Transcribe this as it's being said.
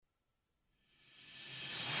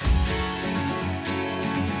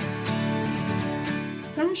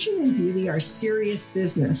Fashion and beauty are serious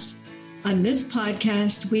business. On this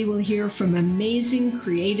podcast, we will hear from amazing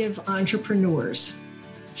creative entrepreneurs.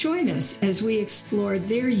 Join us as we explore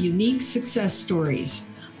their unique success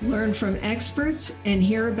stories, learn from experts, and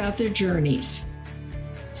hear about their journeys.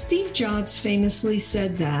 Steve Jobs famously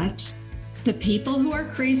said that the people who are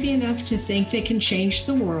crazy enough to think they can change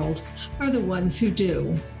the world are the ones who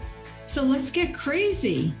do. So let's get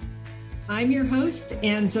crazy. I'm your host,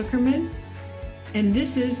 Ann Zuckerman, and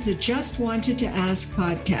this is the Just Wanted to Ask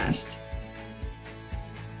podcast.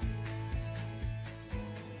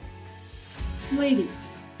 Ladies,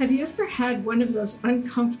 have you ever had one of those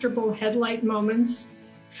uncomfortable headlight moments?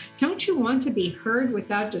 Don't you want to be heard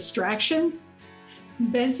without distraction?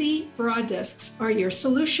 Bezi bra discs are your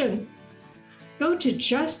solution. Go to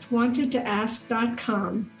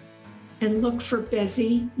justwantedtoask.com and look for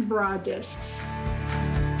Bezi bra discs.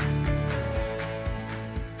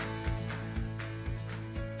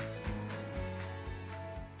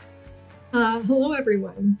 Hello,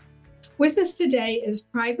 everyone. With us today is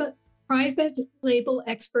private label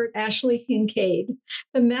expert Ashley Kinkead,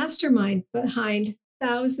 the mastermind behind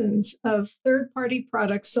thousands of third-party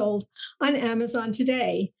products sold on Amazon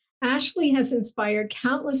today. Ashley has inspired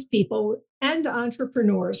countless people and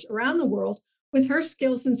entrepreneurs around the world with her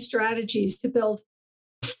skills and strategies to build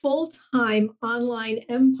full-time online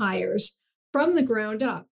empires from the ground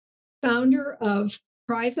up. Founder of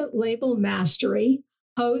Private Label Mastery,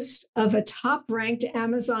 host of a top-ranked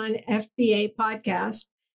Amazon FBA podcast,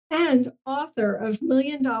 and author of $1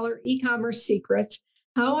 Million E-commerce Secrets,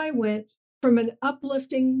 How I Went from an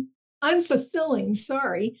unfulfilling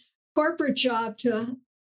corporate job to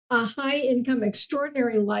a high-income,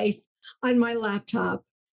 extraordinary life on my laptop.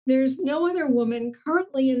 There's no other woman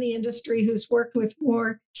currently in the industry who's worked with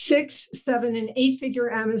more 6, 7, and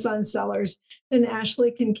 8-figure Amazon sellers than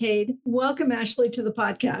Ashley Kinkead. Welcome, Ashley, to the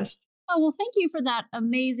podcast. Oh, well, thank you for that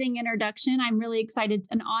amazing introduction. I'm really excited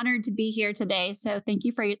and honored to be here today. So thank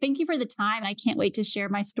you for the time. I can't wait to share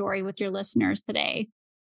my story with your listeners today.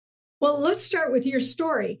 Well, let's start with your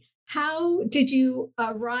story. How did you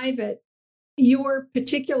arrive at your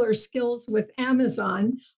particular skills with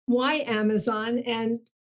Amazon? Why Amazon? And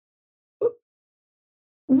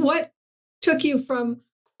what took you from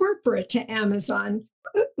corporate to Amazon?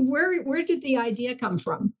 Where did the idea come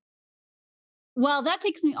from? Well, that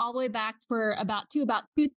takes me all the way back to about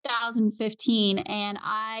 2015. And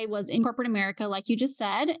I was in corporate America, like you just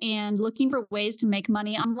said, and looking for ways to make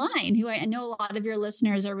money online. I know a lot of your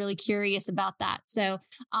listeners are really curious about that. So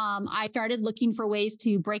I started looking for ways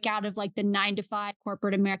to break out of like the 9-to-5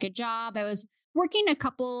 corporate America job. I was working a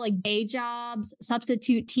couple like day jobs,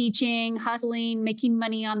 substitute teaching, hustling, making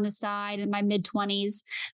money on the side in my mid-20s.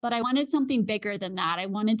 But I wanted something bigger than that. I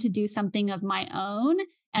wanted to do something of my own.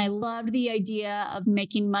 And I loved the idea of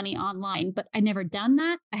making money online, but I never done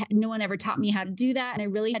that. No one ever taught me how to do that. And I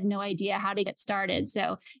really had no idea how to get started.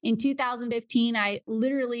 So in 2015, I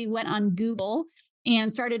literally went on Google and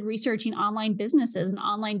started researching online businesses and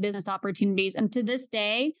online business opportunities. And to this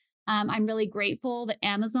day, I'm really grateful that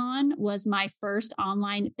Amazon was my first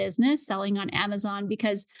online business selling on Amazon,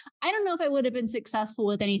 because I don't know if I would have been successful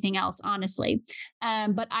with anything else, honestly.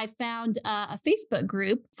 But I found a Facebook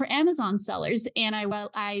group for Amazon sellers, and I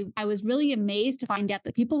was really amazed to find out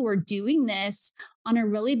that people were doing this on a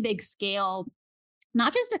really big scale.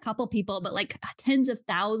 Not just a couple people, but like tens of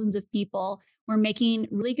thousands of people were making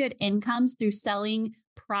really good incomes through selling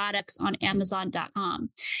products on Amazon.com.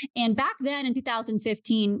 And back then in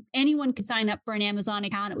 2015, anyone could sign up for an Amazon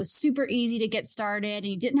account. It was super easy to get started and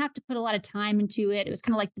you didn't have to put a lot of time into it. It was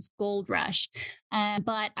kind of like this gold rush.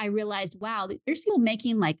 But I realized, wow, there's people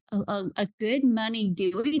making like a good money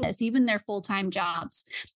doing this, even their full-time jobs.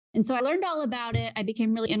 And so I learned all about it. I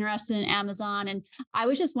became really interested in Amazon. And I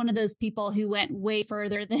was just one of those people who went way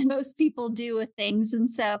further than most people do with things.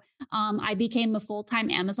 And so I became a full-time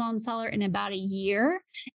Amazon seller in about a year.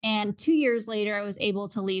 And 2 years later, I was able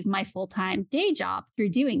to leave my full-time day job through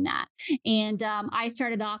doing that. And I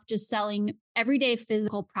started off just selling everyday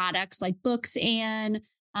physical products like books and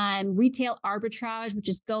retail arbitrage, which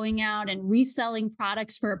is going out and reselling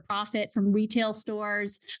products for a profit from retail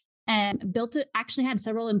stores. And actually had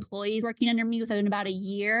several employees working under me within about a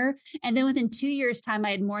year. And then within 2 years' time,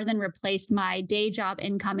 I had more than replaced my day job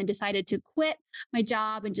income and decided to quit my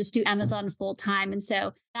job and just do Amazon full time. And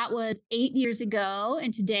so that was 8 years ago.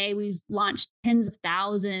 And today we've launched tens of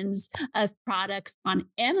thousands of products on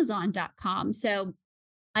Amazon.com. So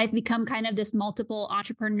I've become kind of this multiple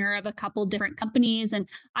entrepreneur of a couple different companies. And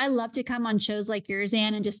I love to come on shows like yours,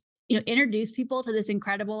 Ann, and just introduce people to this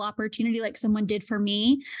incredible opportunity like someone did for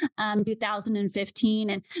me in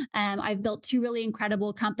 2015. And I've built two really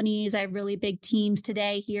incredible companies. I have really big teams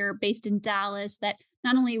today here based in Dallas that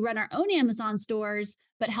not only run our own Amazon stores,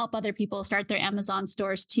 but help other people start their Amazon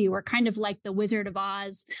stores too. We're kind of like the Wizard of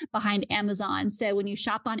Oz behind Amazon. So when you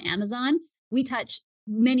shop on Amazon, we touch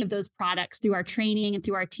many of those products through our training and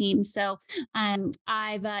through our team. So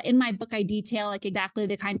I've in my book, I detail like exactly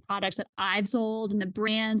the kind of products that I've sold and the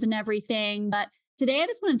brands and everything. But today I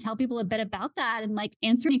just want to tell people a bit about that and like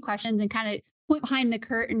answer any questions and kind of point behind the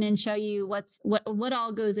curtain and show you what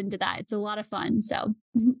all goes into that. It's a lot of fun. So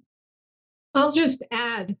I'll just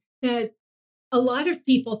add that a lot of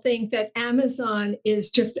people think that Amazon is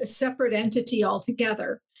just a separate entity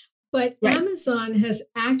altogether, but right. Amazon has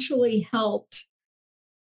actually helped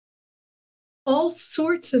all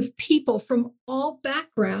sorts of people from all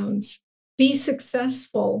backgrounds be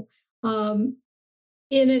successful in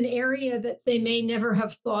an area that they may never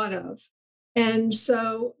have thought of. And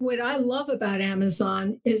so what I love about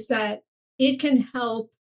Amazon is that it can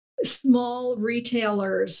help small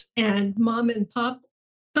retailers and mom and pop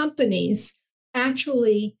companies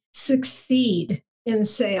actually succeed in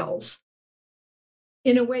sales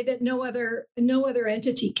in a way that no other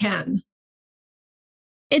entity can.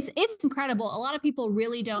 It's incredible. A lot of people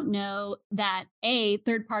really don't know that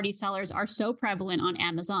third-party sellers are so prevalent on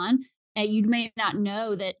Amazon. You may not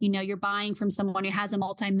know that you're buying from someone who has a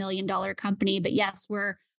multi-million-dollar company, but yes,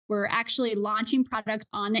 we're actually launching products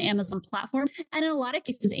on the Amazon platform, and in a lot of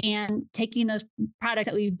cases, and taking those products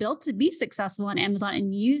that we've built to be successful on Amazon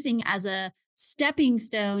and using as a stepping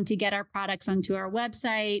stone to get our products onto our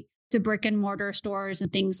website, to brick and mortar stores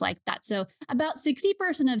and things like that. So about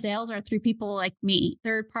 60% of sales are through people like me,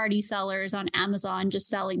 third-party sellers on Amazon, just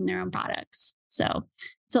selling their own products. So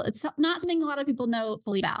it's not something a lot of people know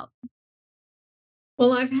fully about.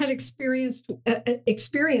 Well, I've had experience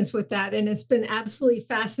with that, and it's been absolutely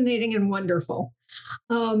fascinating and wonderful.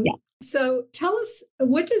 Yeah. So tell us,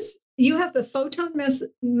 you have the photon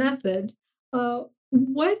method?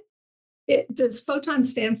 What does photon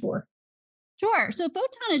stand for? Sure. So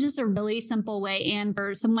Photon is just a really simple way, and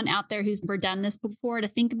for someone out there who's never done this before, to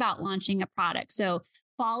think about launching a product. So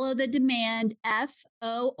follow the demand. F,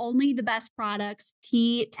 O, only the best products.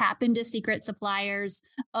 T, tap into secret suppliers.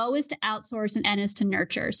 O is to outsource, and N is to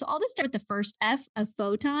nurture. So I'll just start with the first F of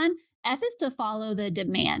Photon. F is to follow the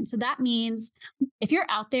demand. So that means if you're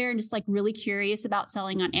out there and just like really curious about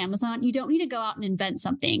selling on Amazon, you don't need to go out and invent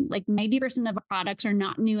something. Like 90% of our products are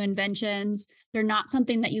not new inventions. They're not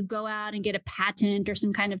something that you go out and get a patent or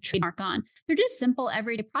some kind of trademark on. They're just simple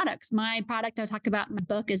everyday products. My product I talk about in my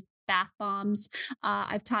book is bath bombs.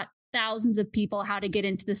 I've taught thousands of people how to get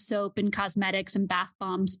into the soap and cosmetics and bath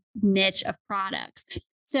bombs niche of products.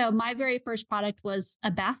 So my very first product was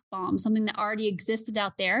a bath bomb, something that already existed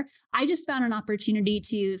out there. I just found an opportunity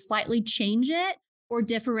to slightly change it or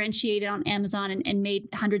differentiate it on Amazon and made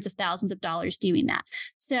hundreds of thousands of dollars doing that.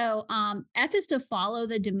 So F is to follow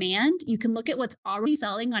the demand. You can look at what's already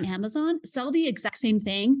selling on Amazon, sell the exact same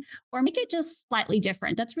thing, or make it just slightly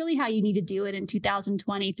different. That's really how you need to do it in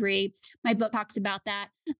 2023. My book talks about that.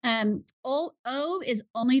 O is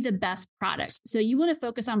only the best products. So you want to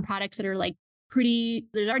focus on products that are like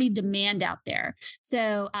there's already demand out there.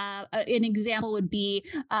 So an example would be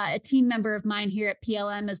a team member of mine here at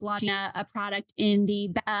PLM is launching a product in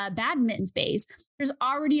the badminton space. There's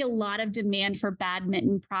already a lot of demand for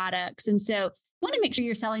badminton products. And so you want to make sure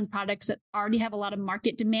you're selling products that already have a lot of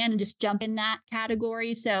market demand and just jump in that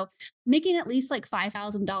category. So making at least like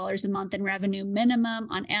 $5,000 a month in revenue minimum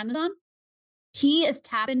on Amazon. T is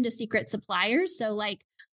tap into secret suppliers. So like,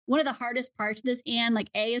 one of the hardest parts of this, and like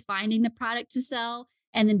A is finding the product to sell,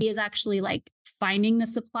 and then B is actually like finding the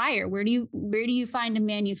supplier. Where do you find a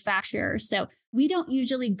manufacturer? So we don't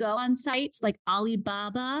usually go on sites like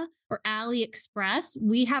Alibaba or AliExpress.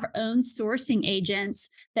 We have our own sourcing agents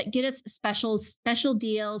that get us special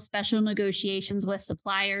deals, special negotiations with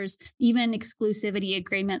suppliers, even exclusivity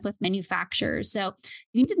agreement with manufacturers. So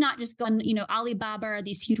you need to not just go on, Alibaba or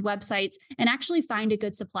these huge websites and actually find a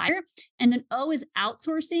good supplier. And then O is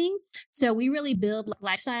outsourcing. So we really build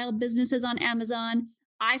lifestyle businesses on Amazon.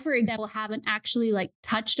 I, for example, haven't actually like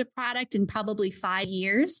touched a product in probably 5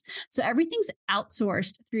 years. So everything's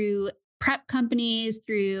outsourced through prep companies,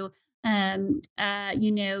 through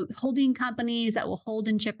holding companies that will hold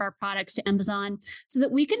and ship our products to Amazon so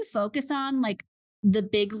that we can focus on like the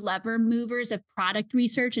big lever movers of product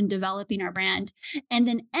research and developing our brand. And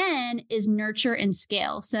then N is nurture and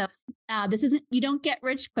scale. So you don't get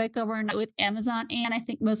rich quick overnight with Amazon. And I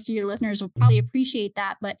think most of your listeners will probably appreciate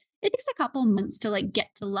that, but it takes a couple months to like get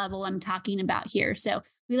to level I'm talking about here. So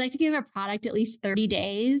we like to give a product at least 30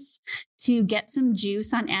 days to get some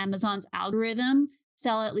juice on Amazon's algorithm,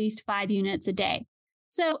 sell at least 5 units a day.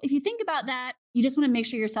 So if you think about that, you just want to make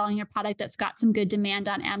sure you're selling a product that's got some good demand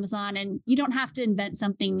on Amazon, and you don't have to invent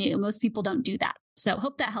something new. Most people don't do that. So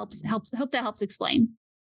hope that helps explain.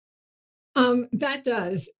 That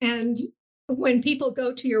does. And when people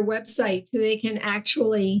go to your website, they can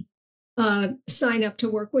actually sign up to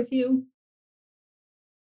work with you.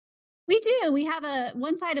 We do. We have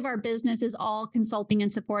one side of our business is all consulting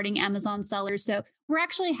and supporting Amazon sellers. So we're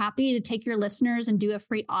actually happy to take your listeners and do a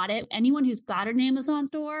free audit. Anyone who's got an Amazon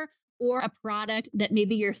store or a product that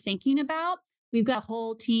maybe you're thinking about, we've got a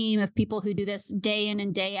whole team of people who do this day in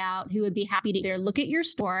and day out who would be happy to either look at your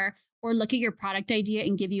store or look at your product idea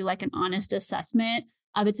and give you like an honest assessment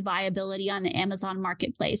of its viability on the Amazon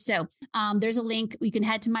marketplace. So there's a link. We can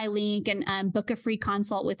head to my link and book a free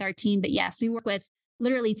consult with our team. But yes, we work with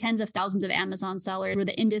literally tens of thousands of Amazon sellers. We're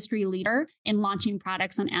the industry leader in launching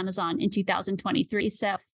products on Amazon in 2023.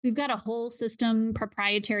 So we've got a whole system,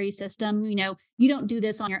 proprietary system. You don't do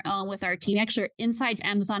this on your own with our team. Actually, inside your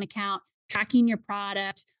Amazon account, tracking your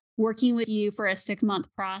product, working with you for a 6-month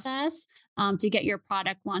process to get your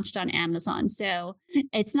product launched on Amazon. So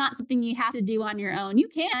it's not something you have to do on your own. You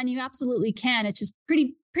absolutely can. It's just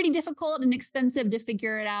pretty difficult and expensive to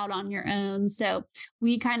figure it out on your own. So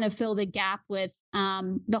we kind of fill the gap with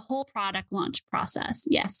the whole product launch process.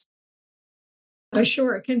 Yes.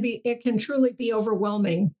 Sure. It can truly be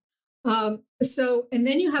overwhelming. And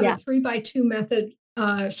then you have a 3x2 method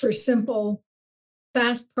for simple,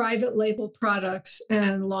 fast private label products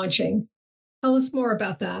and launching. Tell us more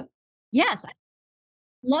about that. Yes,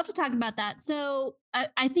 love to talk about that. So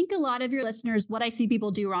I think a lot of your listeners, what I see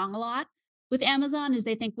people do wrong a lot with Amazon is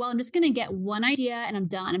they think, well, I'm just going to get one idea and I'm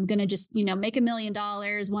done. I'm going to just, make $1 million,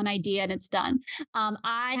 one idea and it's done.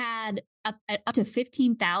 I had up to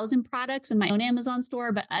 15,000 products in my own Amazon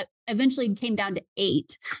store, but I eventually came down to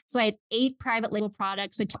 8. So I had 8 private label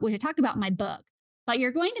products, which I talk about in my book. But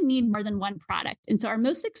you're going to need more than one product. And so our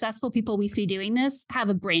most successful people we see doing this have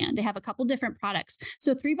a brand. They have a couple different products.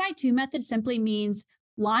 So 3x2 method simply means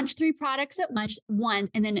launch 3 products at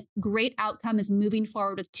once, and then great outcome is moving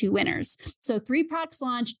forward with 2 winners. So 3 products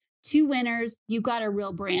launched, 2 winners, you've got a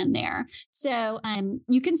real brand there. So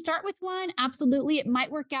you can start with one. Absolutely. It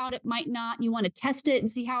might work out. It might not. You want to test it and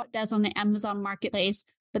see how it does on the Amazon marketplace.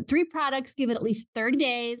 But 3 products, give it at least 30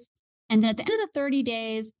 days. And then at the end of the 30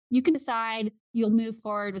 days, you can decide you'll move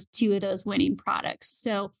forward with 2 of those winning products.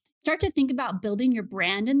 So start to think about building your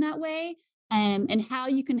brand in that way and how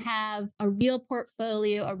you can have a real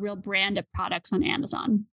portfolio, a real brand of products on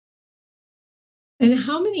Amazon. And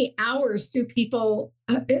how many hours should people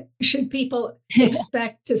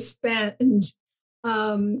expect to spend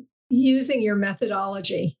using your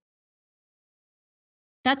methodology?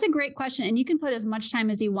 That's a great question. And you can put as much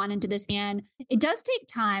time as you want into this. And it does take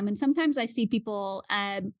time. And sometimes I see people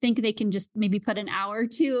think they can just maybe put an hour or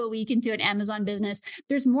 2 a week into an Amazon business.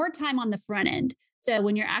 There's more time on the front end. So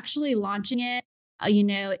when you're actually launching it,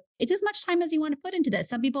 it's as much time as you want to put into this.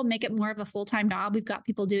 Some people make it more of a full-time job. We've got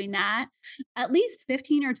people doing that. At least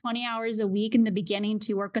 15 or 20 hours a week in the beginning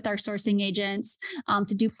to work with our sourcing agents,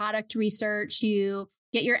 to do product research, to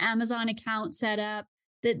get your Amazon account set up.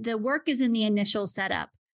 The work is in the initial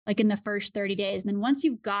setup, like in the first 30 days. And then once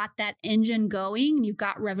you've got that engine going, you've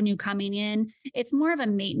got revenue coming in, it's more of a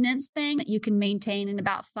maintenance thing that you can maintain in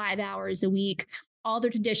about 5 hours a week. All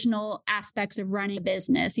the traditional aspects of running a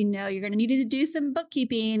business, you're going to need to do some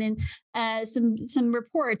bookkeeping and some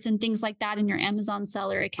reports and things like that in your Amazon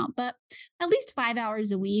seller account. But at least 5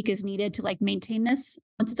 hours a week is needed to maintain this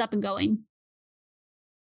once it's up and going.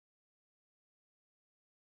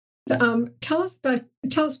 Tell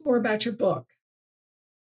us more about your book.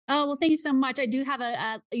 Oh, well, thank you so much. I do have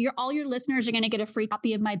all your listeners are going to get a free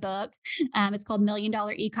copy of my book. It's called $1 Million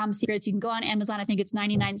Ecom Secrets. You can go on Amazon. I think it's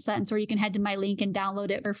 99 cents, or you can head to my link and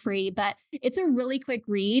download it for free. But it's a really quick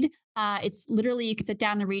read. It's literally, you can sit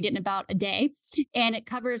down and read it in about a day. And it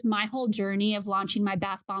covers my whole journey of launching my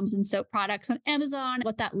bath bombs and soap products on Amazon,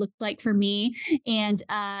 what that looked like for me. And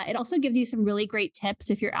it also gives you some really great tips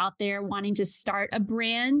if you're out there wanting to start a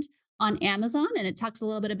brand on Amazon. And it talks a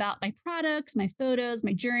little bit about my products, my photos,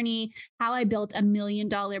 my journey, how I built $1 million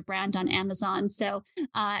brand on Amazon. So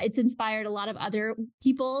it's inspired a lot of other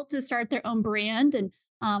people to start their own brand. And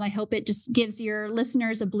I hope it just gives your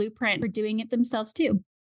listeners a blueprint for doing it themselves too.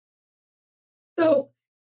 So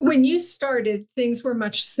when you started, things were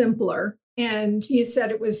much simpler. And you said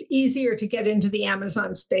it was easier to get into the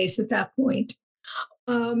Amazon space at that point.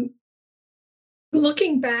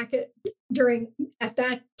 Looking back at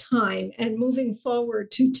that time and moving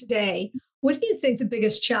forward to today, what do you think the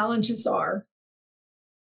biggest challenges are?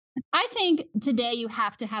 I think today you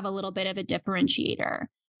have to have a little bit of a differentiator.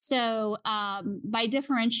 So, by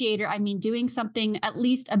differentiator, I mean doing something at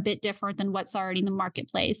least a bit different than what's already in the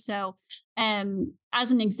marketplace. So,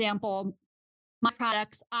 as an example, my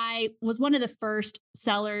products, I was one of the first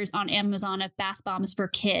sellers on Amazon of bath bombs for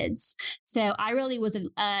kids. So I really was an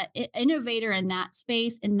innovator in that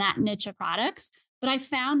space, in that niche of products. But I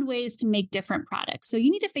found ways to make different products. So you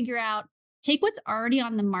need to figure out, take what's already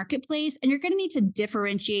on the marketplace, and you're going to need to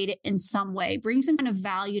differentiate it in some way, bring some kind of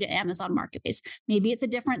value to Amazon Marketplace. Maybe it's a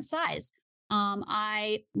different size.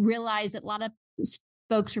 I realized that a lot of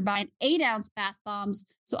folks were buying 8-ounce bath bombs.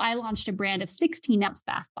 So I launched a brand of 16-ounce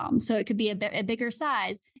bath bombs. So it could be a bigger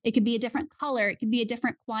size. It could be a different color. It could be a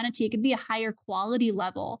different quantity. It could be a higher quality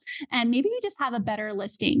level. And maybe you just have a better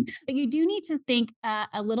listing. But you do need to think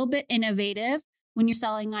a little bit innovative when you're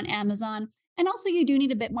selling on Amazon. And also, you do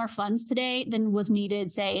need a bit more funds today than was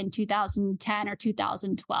needed, say, in 2010 or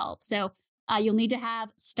 2012. So you'll need to have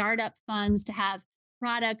startup funds to have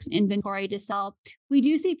products inventory to sell. We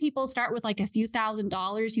do see people start with like a few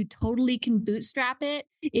 $1,000s. You totally can bootstrap it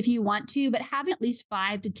if you want to, but having at least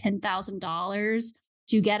 $5,000 to $10,000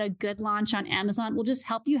 to get a good launch on Amazon will just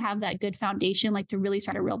help you have that good foundation, like to really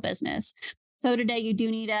start a real business. So today you do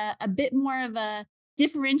need a bit more of a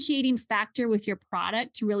differentiating factor with your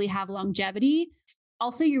product to really have longevity.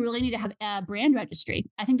 Also, you really need to have a brand registry.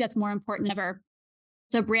 I think that's more important than ever.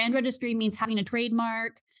 So brand registry means having a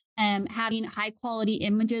trademark, having high quality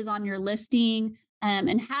images on your listing,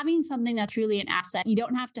 and having something that's truly an asset. You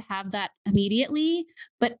don't have to have that immediately,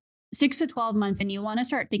 but 6 to 12 months, and you want to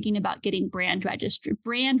start thinking about getting brand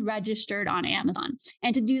registered on Amazon.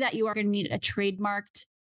 And to do that, you are going to need a trademarked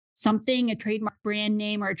something, a trademark brand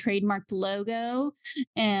name or a trademarked logo,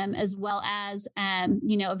 as well as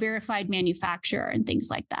a verified manufacturer and things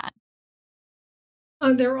like that.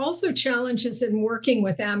 There are also challenges in working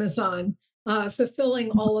with Amazon,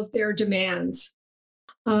 fulfilling all of their demands.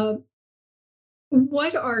 Uh,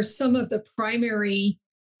 what are some of the primary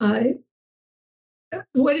uh,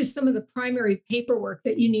 what is some of the primary paperwork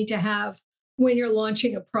that you need to have when you're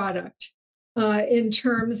launching a product in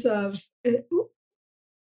terms of,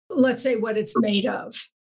 let's say, what it's made of?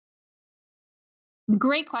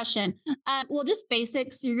 Great question. Well, just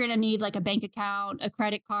basics. You're going to need like a bank account, a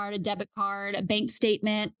credit card, a debit card, a bank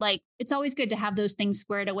statement. Like it's always good to have those things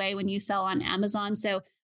squared away when you sell on Amazon. So,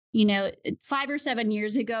 5 or 7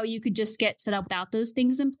 years ago, you could just get set up without those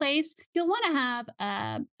things in place. You'll want to have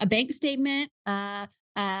a bank statement.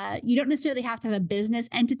 You don't necessarily have to have a business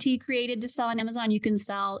entity created to sell on Amazon. You can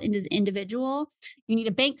sell as an individual. You need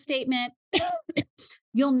a bank statement.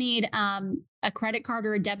 You'll need a credit card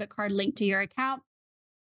or a debit card linked to your account.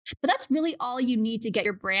 But that's really all you need to get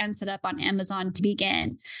your brand set up on Amazon to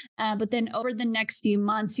begin. But then over the next few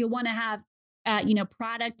months, you'll want to have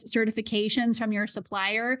product certifications from your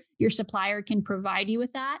supplier. Your supplier can provide you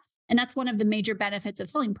with that. And that's one of the major benefits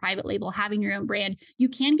of selling private label, having your own brand. You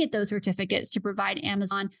can get those certificates to provide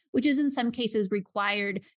Amazon, which is in some cases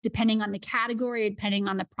required depending on the category, depending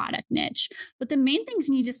on the product niche. But the main things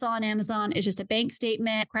you need to sell on Amazon is just a bank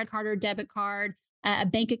statement, credit card or debit card, a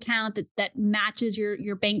bank account that matches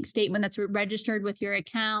your bank statement that's registered with your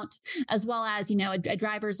account, as well as, a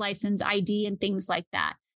driver's license, ID, and things like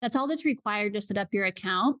that. That's all that's required to set up your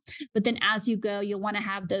account. But then as you go, you'll want to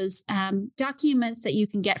have those documents that you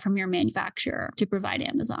can get from your manufacturer to provide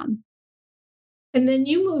Amazon. And then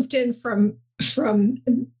you moved in from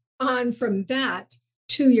that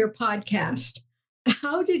to your podcast.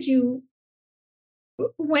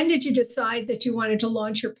 When did you decide that you wanted to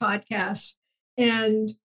launch your podcast? And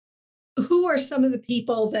who are some of the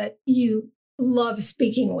people that you love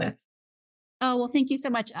speaking with? Oh, well, thank you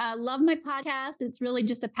so much. I love my podcast. It's really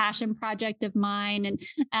just a passion project of mine. And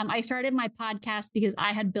I started my podcast because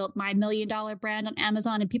I had built my $1 million brand on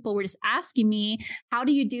Amazon and people were just asking me, how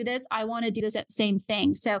do you do this? I want to do this same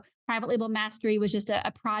thing. So Private Label Mastery was just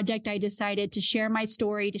a project I decided to share my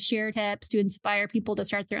story, to share tips, to inspire people to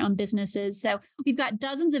start their own businesses. So we've got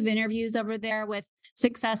dozens of interviews over there with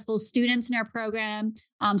successful students in our program,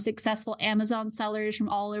 successful Amazon sellers from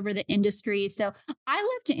all over the industry. So I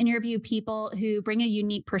love to interview people who bring a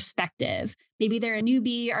unique perspective. Maybe they're a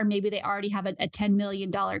newbie, or maybe they already have a $10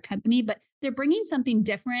 million company, but they're bringing something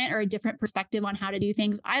different or a different perspective on how to do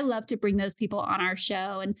things. I love to bring those people on our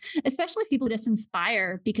show, and especially people who just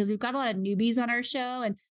inspire, because we've got a lot of newbies on our show.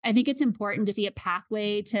 And I think it's important to see a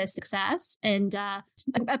pathway to success. And a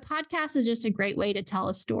podcast is just a great way to tell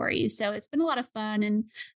a story. So it's been a lot of fun.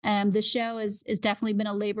 And the show is definitely been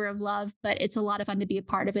a labor of love, but it's a lot of fun to be a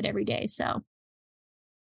part of it every day. So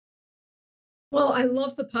Well, I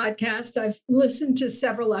love the podcast. I've listened to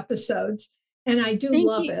several episodes and I do Thank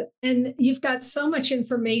love you. it. And you've got so much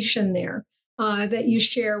information there that you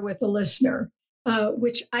share with the listener,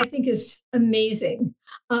 which I think is amazing.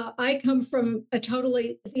 I come from a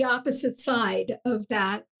totally the opposite side of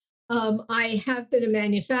that. I have been a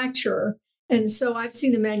manufacturer, and so I've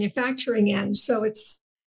seen the manufacturing end.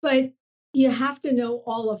 But you have to know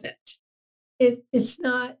all of it. It's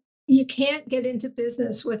not, you can't get into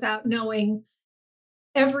business without knowing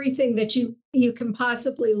everything that you can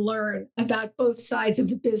possibly learn about both sides of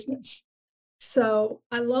the business. So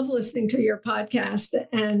I love listening to your podcast,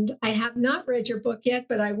 and I have not read your book yet,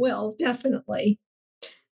 but I will definitely.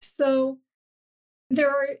 So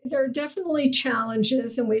there are definitely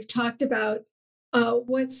challenges, and we've talked about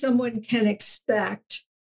what someone can expect.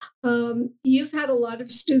 You've had a lot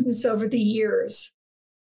of students over the years.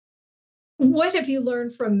 What have you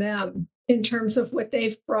learned from them in terms of what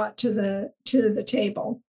they've brought to the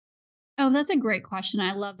table? Oh, that's a great question.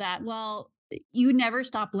 I love that. Well, you never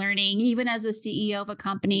stop learning, even as the CEO of a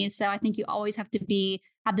company. So I think you always have to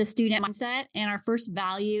have the student mindset. And our first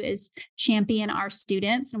value is champion our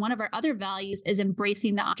students. And one of our other values is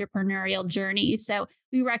embracing the entrepreneurial journey. So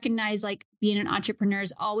we recognize like being an entrepreneur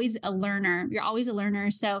is always a learner. You're always a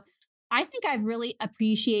learner. So I think I've really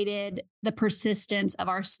appreciated the persistence of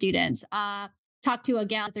our students. Talked to a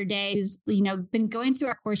gal the other day who's been going through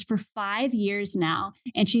our course for 5 years now,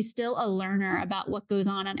 and she's still a learner about what goes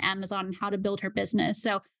on Amazon and how to build her business.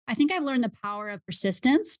 So I think I've learned the power of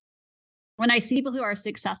persistence. When I see people who are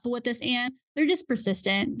successful with this, and they're just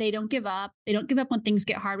persistent, they don't give up. They don't give up when things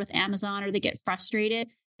get hard with Amazon or they get frustrated.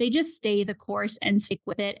 They just stay the course and stick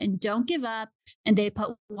with it and don't give up. And they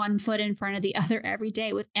put one foot in front of the other every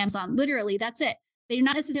day with Amazon. Literally, that's it. They're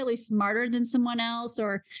not necessarily smarter than someone else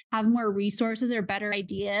or have more resources or better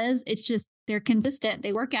ideas. It's just they're consistent.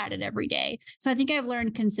 They work at it every day. So I think I've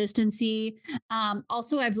learned consistency.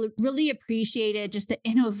 Also, I've really appreciated just the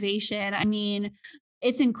innovation. I mean,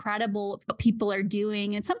 it's incredible what people are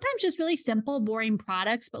doing, and sometimes just really simple, boring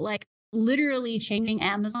products, but like literally changing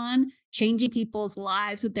Amazon, changing people's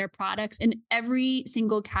lives with their products in every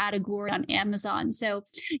single category on Amazon. So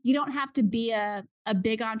you don't have to be a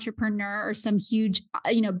big entrepreneur or some huge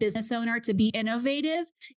business owner to be innovative.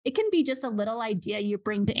 It can be just a little idea you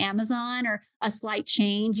bring to Amazon or a slight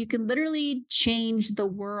change. You can literally change the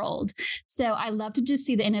world. So I love to just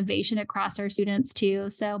see the innovation across our students too.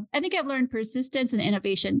 So I think I've learned persistence and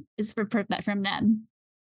innovation is from them.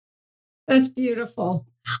 That's beautiful.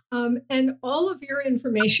 And all of your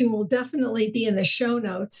information will definitely be in the show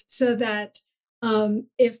notes so that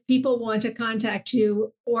if people want to contact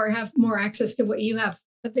you or have more access to what you have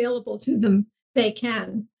available to them, they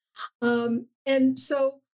can. And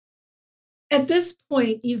so at this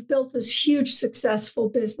point, you've built this huge, successful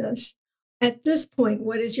business. At this point,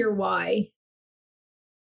 what is your why?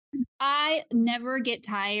 I never get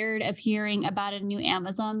tired of hearing about a new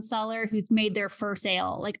Amazon seller who's made their first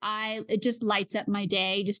sale. It just lights up my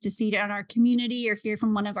day just to see it on our community or hear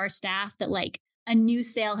from one of our staff that like a new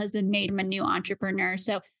sale has been made from a new entrepreneur.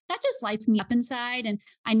 So that just lights me up inside. And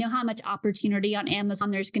I know how much opportunity on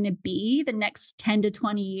Amazon there's going to be the next 10 to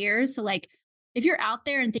 20 years. So like, if you're out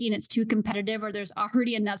there and thinking it's too competitive or there's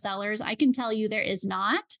already enough sellers, I can tell you there is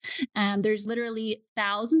not. There's literally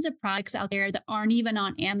thousands of products out there that aren't even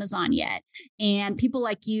on Amazon yet. And people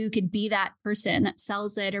like you could be that person that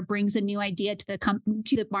sells it or brings a new idea to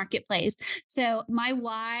the marketplace. So my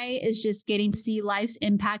why is just getting to see lives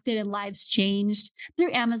impacted and lives changed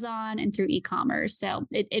through Amazon and through e-commerce. So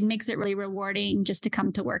it makes it really rewarding just to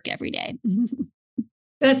come to work every day.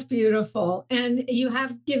 That's beautiful. And you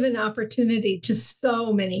have given opportunity to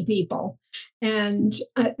so many people. And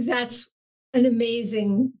that's an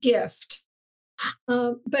amazing gift.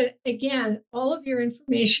 But again, all of your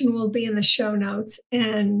information will be in the show notes.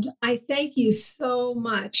 And I thank you so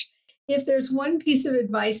much. If there's one piece of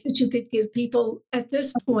advice that you could give people at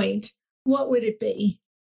this point, what would it be?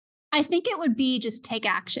 I think it would be just take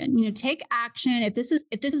action. Take action. If this has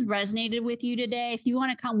resonated with you today, if you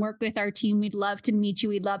want to come work with our team, we'd love to meet you.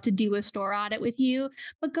 We'd love to do a store audit with you.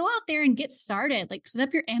 But go out there and get started. Like set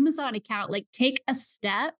up your Amazon account. Like take a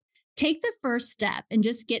step. Take the first step and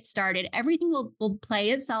just get started. Everything will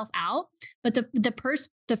play itself out. But the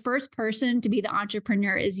first person to be the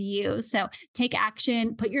entrepreneur is you. So take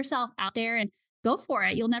action, put yourself out there and go for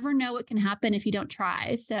it. You'll never know what can happen if you don't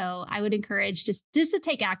try. So I would encourage just to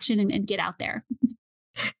take action and get out there.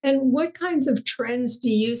 And what kinds of trends do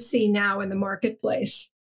you see now in the marketplace?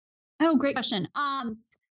 Oh, great question.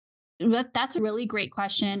 That's a really great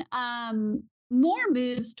question. More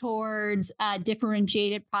moves towards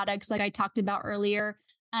differentiated products, like I talked about earlier.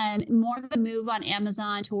 more of a move on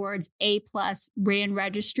Amazon towards A+ brand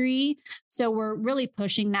registry. So we're really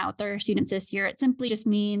pushing that with our students this year. It simply just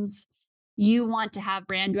means you want to have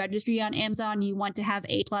brand registry on Amazon, you want to have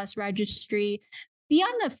A+ registry. Be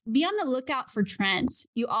on the lookout for trends.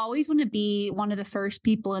 You always want to be one of the first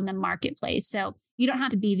people in the marketplace. So you don't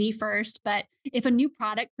have to be the first, but if a new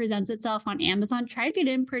product presents itself on Amazon, try to get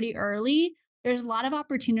in pretty early. There's a lot of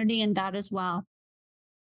opportunity in that as well.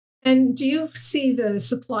 And do you see the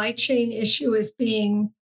supply chain issue as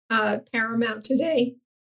being paramount today?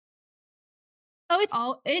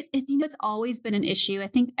 Oh, it's always been an issue. I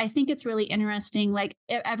think it's really interesting. Like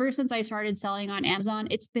ever since I started selling on Amazon,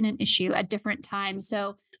 it's been an issue at different times.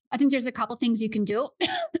 So I think there's a couple things you can do.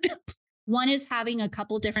 One is having a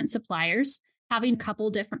couple different suppliers, having a couple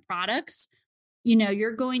different products.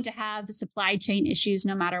 You're going to have supply chain issues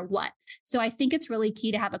no matter what. So I think it's really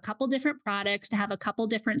key to have a couple different products, to have a couple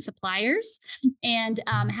different suppliers, and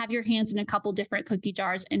have your hands in a couple different cookie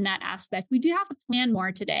jars in that aspect. We do have to plan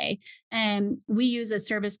more today. And we use a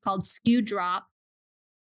service called SKU Drop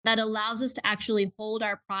that allows us to actually hold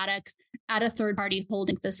our products at a third-party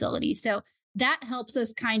holding facility. So that helps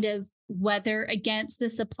us kind of weather against the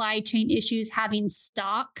supply chain issues, having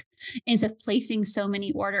stock instead of placing so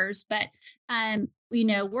many orders. But,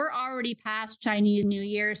 we're already past Chinese New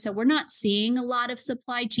Year, so we're not seeing a lot of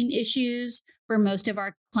supply chain issues for most of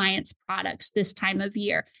our clients' products this time of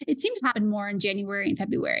year. It seems to happen more in January and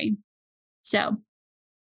February. So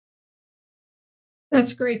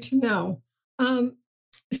that's great to know.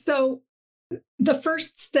 So the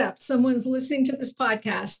first step, someone's listening to this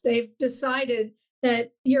podcast, they've decided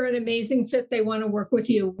that you're an amazing fit, they want to work with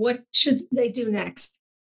you. What should they do next?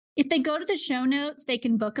 If they go to the show notes, they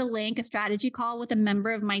can book a strategy call with a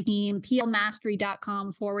member of my team,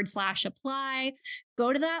 plmastery.com/apply.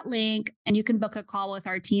 Go to that link and you can book a call with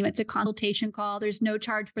our team. It's a consultation call. There's no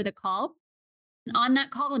charge for the call. And on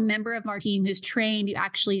that call, a member of our team who's trained, who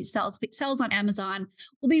actually sells on Amazon,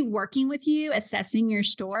 will be working with you, assessing your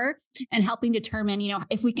store and helping determine,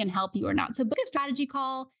 if we can help you or not. So book a strategy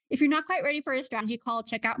call. If you're not quite ready for a strategy call,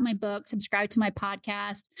 check out my book, subscribe to my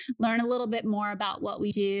podcast, learn a little bit more about what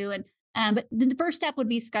we do. But the first step would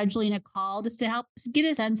be scheduling a call just to help get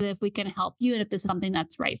a sense of if we can help you and if this is something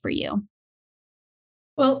that's right for you.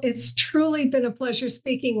 Well, it's truly been a pleasure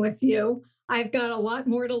speaking with you. I've got a lot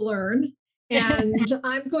more to learn. And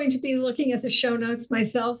I'm going to be looking at the show notes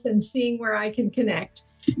myself and seeing where I can connect.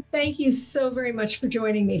 Thank you so very much for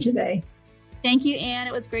joining me today. Thank you, Anne.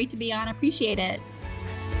 It was great to be on. Appreciate it.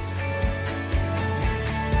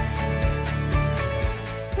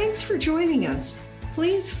 Thanks for joining us.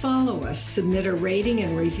 Please follow us, submit a rating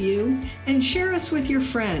and review, and share us with your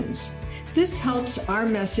friends. This helps our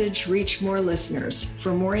message reach more listeners.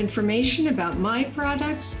 For more information about my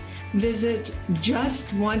products, visit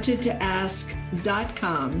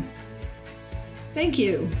justwantedtoask.com. Thank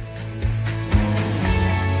you.